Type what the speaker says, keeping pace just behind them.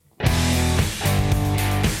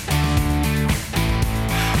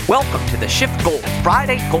Welcome to the Shift Gold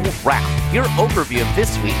Friday Gold Wrap, your overview of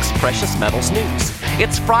this week's precious metals news.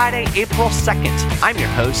 It's Friday, April 2nd. I'm your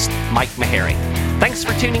host, Mike Maharrey. Thanks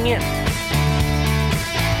for tuning in.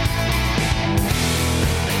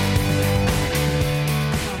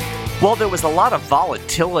 Well, there was a lot of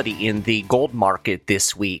volatility in the gold market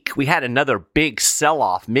this week. We had another big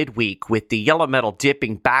sell-off midweek with the yellow metal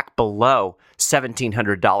dipping back below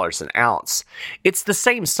 $1,700 an ounce. It's the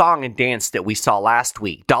same song and dance that we saw last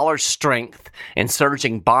week. Dollar strength and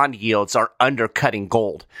surging bond yields are undercutting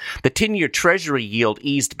gold. The 10-year Treasury yield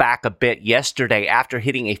eased back a bit yesterday after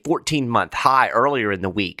hitting a 14-month high earlier in the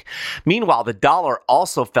week. Meanwhile, the dollar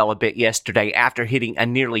also fell a bit yesterday after hitting a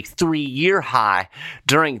nearly 3-year high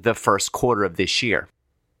during the first quarter of this year.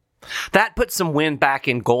 That put some wind back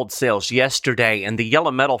in gold sales yesterday, and the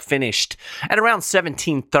yellow metal finished at around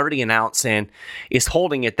 $1,730 an ounce and is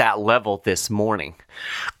holding at that level this morning.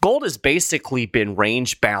 Gold has basically been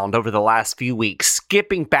range-bound over the last few weeks,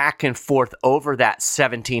 skipping back and forth over that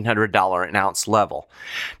 $1,700 an ounce level.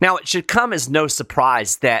 Now, it should come as no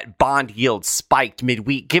surprise that bond yields spiked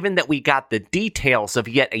midweek, given that we got the details of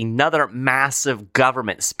yet another massive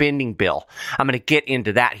government spending bill. I'm going to get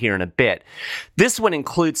into that here in a bit. This one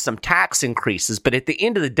includes some tax increases, but at the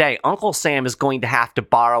end of the day, Uncle Sam is going to have to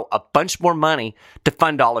borrow a bunch more money to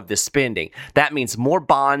fund all of this spending. That means more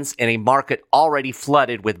bonds in a market already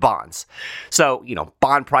flooded with bonds. So,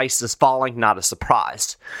 bond prices falling, not a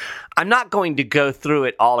surprise. I'm not going to go through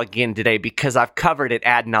it all again today because I've covered it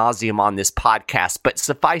ad nauseum on this podcast, but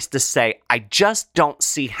suffice to say, I just don't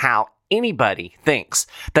see how anybody thinks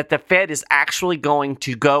that the Fed is actually going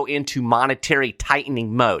to go into monetary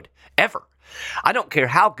tightening mode, ever. I don't care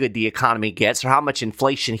how good the economy gets or how much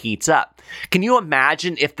inflation heats up. Can you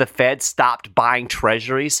imagine if the Fed stopped buying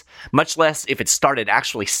treasuries, much less if it started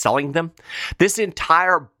actually selling them? This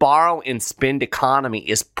entire borrow and spend economy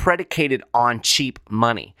is predicated on cheap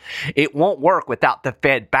money. It won't work without the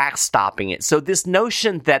Fed backstopping it. So this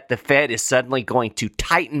notion that the Fed is suddenly going to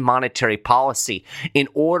tighten monetary policy in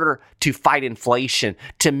order to fight inflation,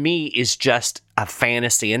 to me, is just a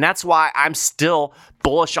fantasy. And that's why I'm still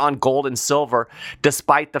bullish on gold and silver,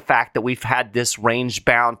 despite the fact that we've had this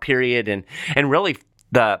range-bound period and really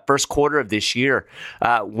the first quarter of this year,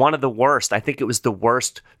 one of the worst. I think it was the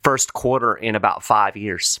worst first quarter in about 5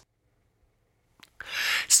 years.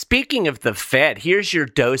 Speaking of the Fed, here's your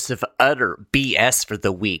dose of utter BS for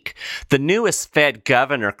the week. The newest Fed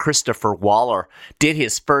governor, Christopher Waller, did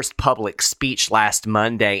his first public speech last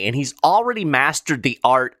Monday, and he's already mastered the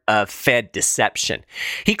art of Fed deception.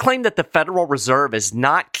 He claimed that the Federal Reserve is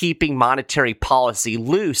not keeping monetary policy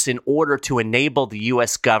loose in order to enable the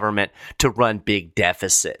U.S. government to run big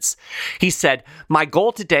deficits. He said, "My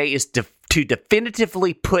goal today is to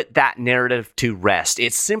definitively put that narrative to rest.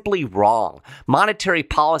 It's simply wrong. Monetary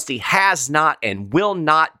policy has not and will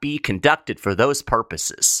not be conducted for those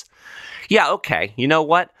purposes." Yeah, okay. You know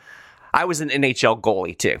what? I was an NHL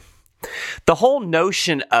goalie too. The whole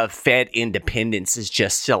notion of Fed independence is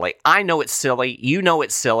just silly. I know it's silly. You know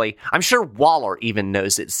it's silly. I'm sure Waller even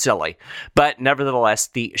knows it's silly. But nevertheless,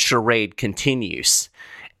 the charade continues.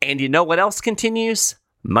 And you know what else continues?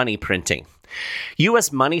 Money printing.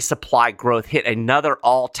 U.S. money supply growth hit another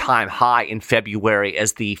all-time high in February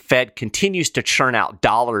as the Fed continues to churn out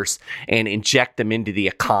dollars and inject them into the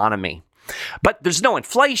economy. But there's no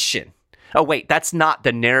inflation. Oh, wait, that's not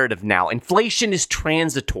the narrative now. Inflation is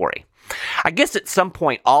transitory. I guess at some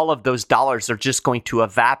point, all of those dollars are just going to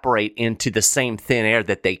evaporate into the same thin air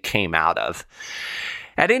that they came out of.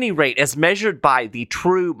 At any rate, as measured by the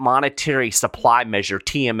True Monetary Supply Measure,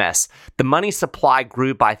 TMS, the money supply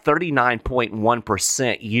grew by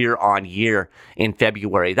 39.1% year on year in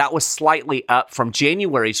February. That was slightly up from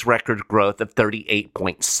January's record growth of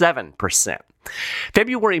 38.7%.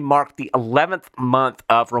 February marked the 11th month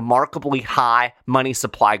of remarkably high money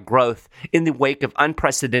supply growth in the wake of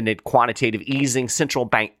unprecedented quantitative easing, central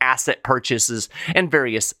bank asset purchases, and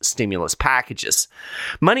various stimulus packages.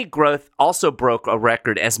 Money growth also broke a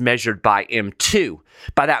record as measured by M2.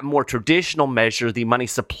 By that more traditional measure, the money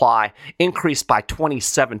supply increased by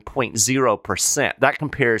 27.0%. That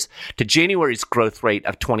compares to January's growth rate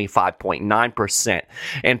of 25.9%.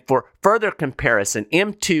 And for further comparison,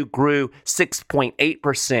 M2 grew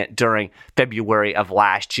 6.8% during February of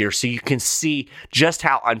last year. So you can see just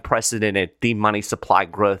how unprecedented the money supply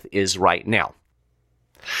growth is right now.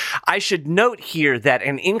 I should note here that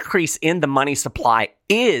an increase in the money supply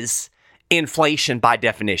is inflation by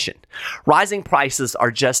definition. Rising prices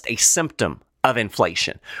are just a symptom of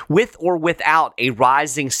inflation. With or without a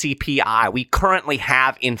rising CPI, we currently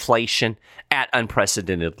have inflation at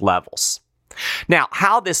unprecedented levels. Now,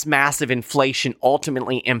 how this massive inflation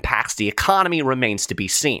ultimately impacts the economy remains to be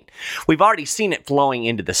seen. We've already seen it flowing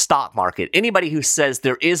into the stock market. Anybody who says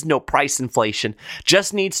there is no price inflation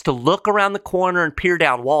just needs to look around the corner and peer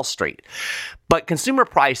down Wall Street. But consumer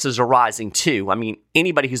prices are rising too. I mean,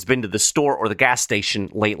 anybody who's been to the store or the gas station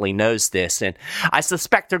lately knows this, and I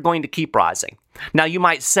suspect they're going to keep rising. Now, you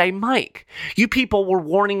might say, Mike, you people were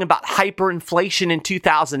warning about hyperinflation in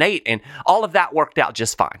 2008, and all of that worked out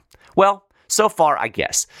just fine. Well, so far, I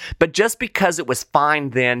guess. But just because it was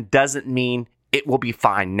fine then doesn't mean it will be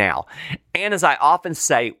fine now. And as I often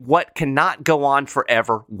say, what cannot go on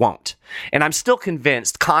forever won't. And I'm still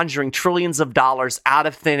convinced conjuring trillions of dollars out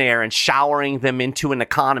of thin air and showering them into an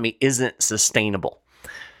economy isn't sustainable.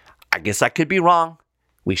 I guess I could be wrong.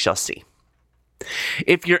 We shall see.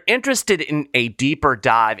 If you're interested in a deeper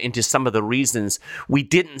dive into some of the reasons we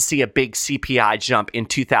didn't see a big CPI jump in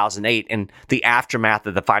 2008 and the aftermath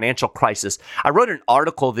of the financial crisis, I wrote an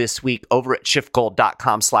article this week over at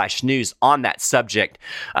schiffgold.com/news on that subject,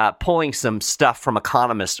 pulling some stuff from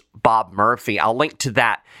economist Bob Murphy. I'll link to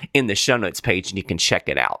that in the show notes page and you can check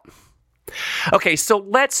it out. Okay, so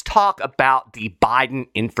let's talk about the Biden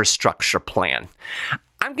infrastructure plan.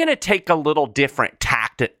 I'm going to take a little different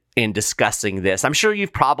tactic in discussing this. I'm sure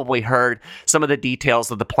you've probably heard some of the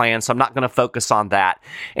details of the plan, so I'm not going to focus on that.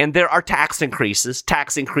 And there are tax increases.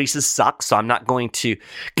 Tax increases suck, so I'm not going to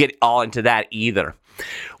get all into that either.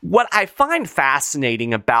 What I find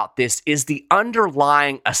fascinating about this is the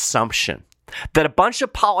underlying assumption that a bunch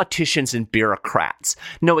of politicians and bureaucrats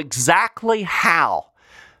know exactly how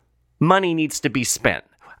money needs to be spent,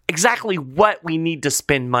 exactly what we need to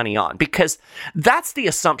spend money on, because that's the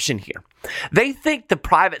assumption here. They think the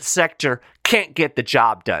private sector can't get the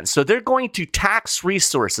job done, so they're going to tax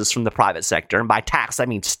resources from the private sector, and by tax I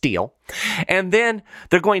mean steal, and then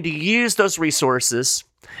they're going to use those resources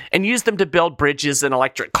and use them to build bridges and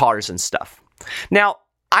electric cars and stuff. Now,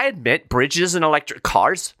 I admit bridges and electric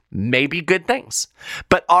cars may be good things,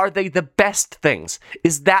 but are they the best things?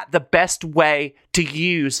 Is that the best way to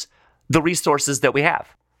use the resources that we have?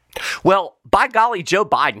 Well, by golly, Joe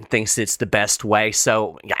Biden thinks it's the best way,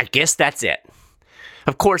 so I guess that's it.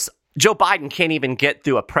 Of course, Joe Biden can't even get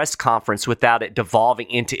through a press conference without it devolving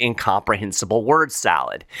into incomprehensible word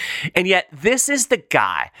salad. And yet, this is the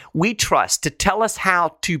guy we trust to tell us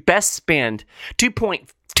how to best spend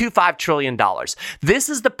 $2.25 trillion. This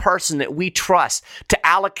is the person that we trust to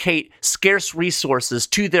allocate scarce resources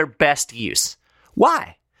to their best use.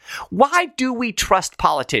 Why? Why do we trust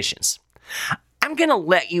politicians? I'm going to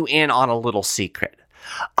let you in on a little secret.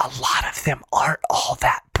 A lot of them aren't all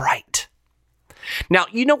that bright. Now,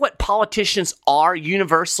 you know what politicians are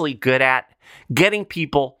universally good at? Getting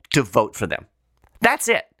people to vote for them. That's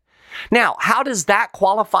it. Now, how does that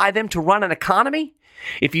qualify them to run an economy?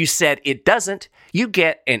 If you said it doesn't, you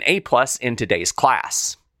get an A+ in today's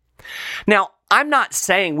class. Now, I'm not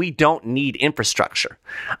saying we don't need infrastructure.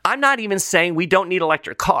 I'm not even saying we don't need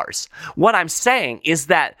electric cars. What I'm saying is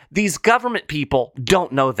that these government people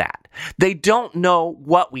don't know that. They don't know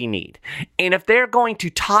what we need. And if they're going to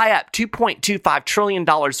tie up $2.25 trillion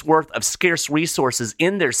worth of scarce resources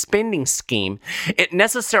in their spending scheme, it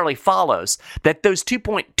necessarily follows that those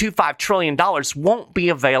 $2.25 trillion won't be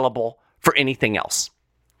available for anything else.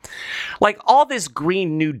 Like all this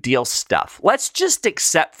Green New Deal stuff, let's just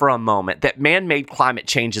accept for a moment that man-made climate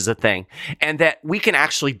change is a thing and that we can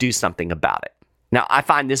actually do something about it. Now, I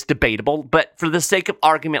find this debatable, but for the sake of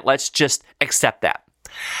argument, let's just accept that.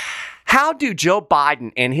 How do Joe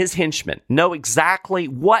Biden and his henchmen know exactly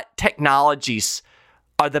what technologies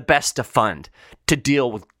are the best to fund to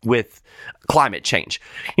deal with climate change?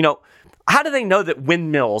 You know, how do they know that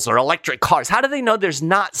windmills or electric cars, how do they know there's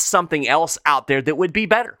not something else out there that would be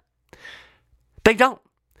better? They don't.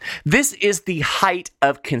 This is the height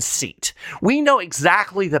of conceit. We know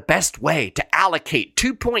exactly the best way to allocate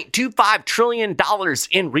 $2.25 trillion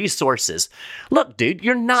in resources. Look, dude,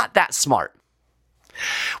 you're not that smart.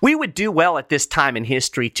 We would do well at this time in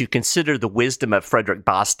history to consider the wisdom of Frederick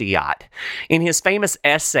Bastiat. In his famous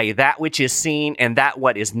essay, That Which Is Seen and That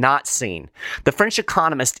What Is Not Seen, the French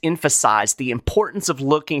economist emphasized the importance of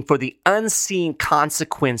looking for the unseen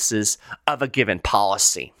consequences of a given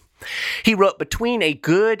policy. He wrote, between a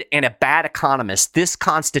good and a bad economist, this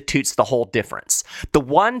constitutes the whole difference. The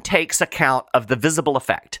one takes account of the visible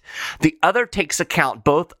effect. The other takes account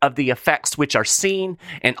both of the effects which are seen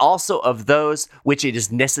and also of those which it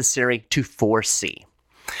is necessary to foresee.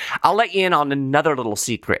 I'll let you in on another little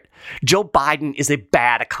secret. Joe Biden is a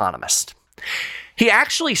bad economist. He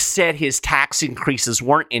actually said his tax increases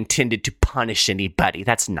weren't intended to punish anybody.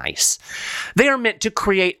 That's nice. They are meant to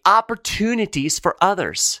create opportunities for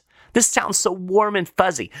others. This sounds so warm and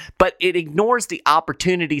fuzzy, but it ignores the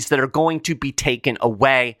opportunities that are going to be taken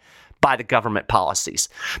away by the government policies.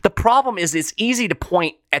 The problem is it's easy to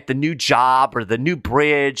point at the new job or the new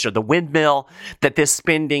bridge or the windmill that this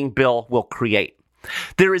spending bill will create.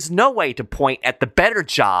 There is no way to point at the better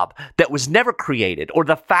job that was never created or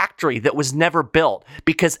the factory that was never built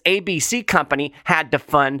because ABC Company had to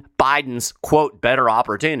fund Biden's, quote, better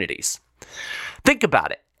opportunities. Think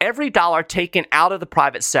about it. Every dollar taken out of the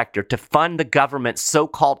private sector to fund the government's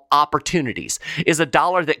so-called opportunities is a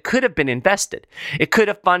dollar that could have been invested. It could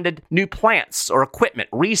have funded new plants or equipment,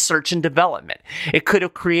 research and development. It could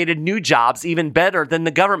have created new jobs even better than the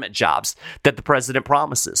government jobs that the president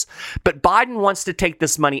promises. But Biden wants to take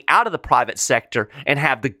this money out of the private sector and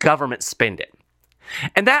have the government spend it.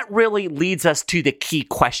 And that really leads us to the key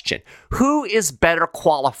question. Who is better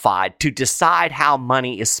qualified to decide how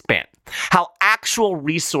money is spent? How actual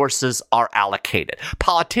resources are allocated?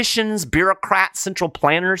 Politicians, bureaucrats, central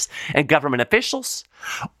planners, and government officials?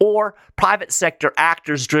 Or private sector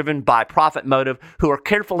actors driven by profit motive who are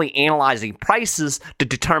carefully analyzing prices to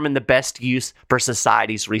determine the best use for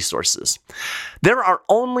society's resources? There are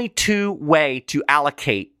only two ways to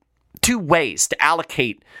allocate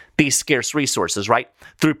these scarce resources, right?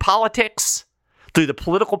 Through politics, through the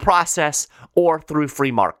political process, or through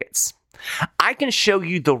free markets. I can show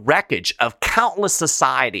you the wreckage of countless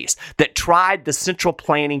societies that tried the central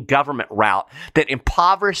planning government route that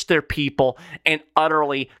impoverished their people and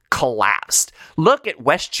utterly collapsed. Look at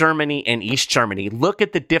West Germany and East Germany. Look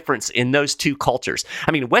at the difference in those two cultures.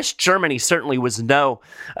 I mean, West Germany certainly was no,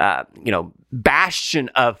 bastion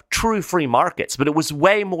of true free markets, but it was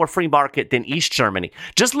way more free market than East Germany.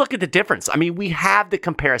 Just look at the difference. I mean, we have the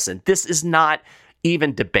comparison. This is not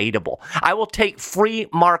even debatable. I will take free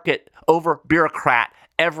market over bureaucrat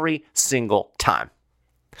every single time.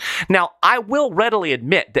 Now, I will readily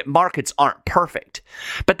admit that markets aren't perfect,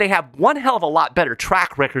 but they have one hell of a lot better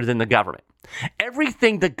track record than the government.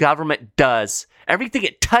 Everything the government does, everything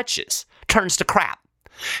it touches, turns to crap.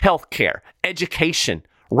 Healthcare, education,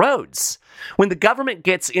 roads. When the government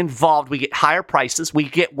gets involved, we get higher prices, we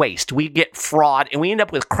get waste, we get fraud, and we end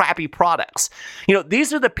up with crappy products.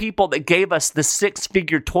 These are the people that gave us the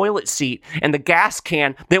 6-figure toilet seat and the gas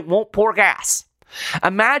can that won't pour gas.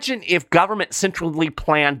 Imagine if government centrally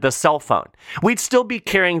planned the cell phone. We'd still be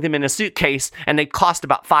carrying them in a suitcase, and they'd cost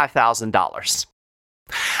about $5,000.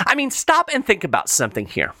 I mean, stop and think about something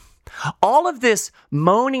here. All of this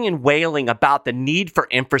moaning and wailing about the need for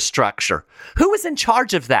infrastructure, who is in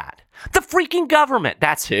charge of that? The freaking government,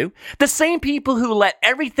 that's who. The same people who let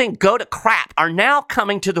everything go to crap are now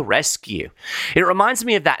coming to the rescue. It reminds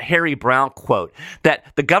me of that Harry Brown quote that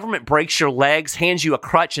the government breaks your legs, hands you a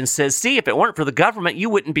crutch, and says, see, if it weren't for the government, you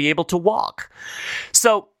wouldn't be able to walk.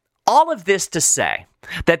 So all of this to say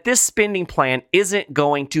that this spending plan isn't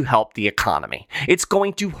going to help the economy. It's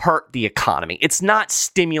going to hurt the economy. It's not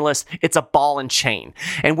stimulus, it's a ball and chain.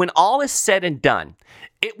 And when all is said and done,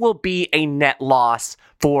 it will be a net loss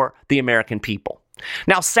for the American people.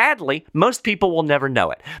 Now, sadly, most people will never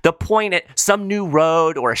know it. They'll point at some new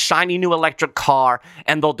road or a shiny new electric car,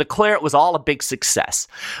 and they'll declare it was all a big success.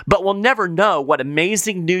 But we'll never know what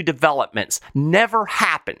amazing new developments never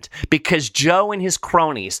happened because Joe and his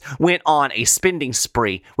cronies went on a spending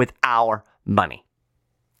spree with our money.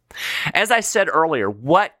 As I said earlier,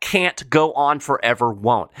 what can't go on forever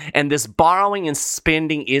won't, and this borrowing and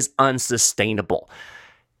spending is unsustainable.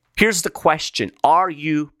 Here's the question. Are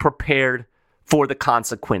you prepared for the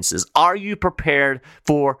consequences? Are you prepared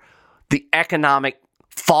for the economic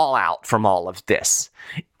fallout from all of this?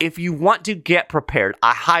 If you want to get prepared,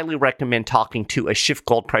 I highly recommend talking to a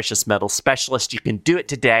SchiffGold precious metals specialist. You can do it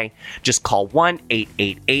today. Just call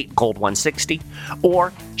 1-888-GOLD160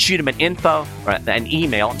 or shoot them an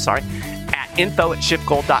email, at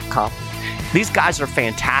info@schiffgold.com. These guys are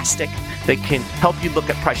fantastic. They can help you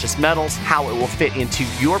look at precious metals, how it will fit into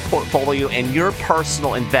your portfolio and your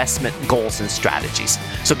personal investment goals and strategies.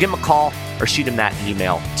 So give them a call or shoot them that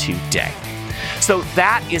email today. So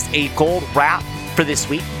that is a gold wrap for this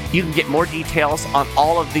week. You can get more details on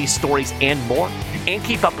all of these stories and more, and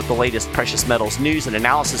keep up with the latest precious metals news and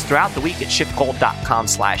analysis throughout the week at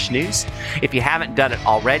schiffgold.com/news. If you haven't done it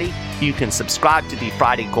already, you can subscribe to the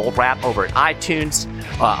Friday Gold Wrap over at iTunes,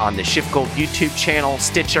 on the SchiffGold YouTube channel,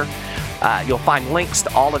 Stitcher. You'll find links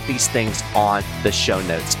to all of these things on the show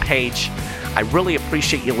notes page. I really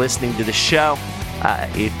appreciate you listening to the show.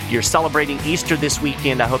 If you're celebrating Easter this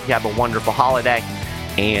weekend, I hope you have a wonderful holiday.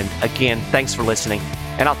 And again, thanks for listening,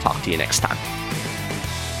 and I'll talk to you next time.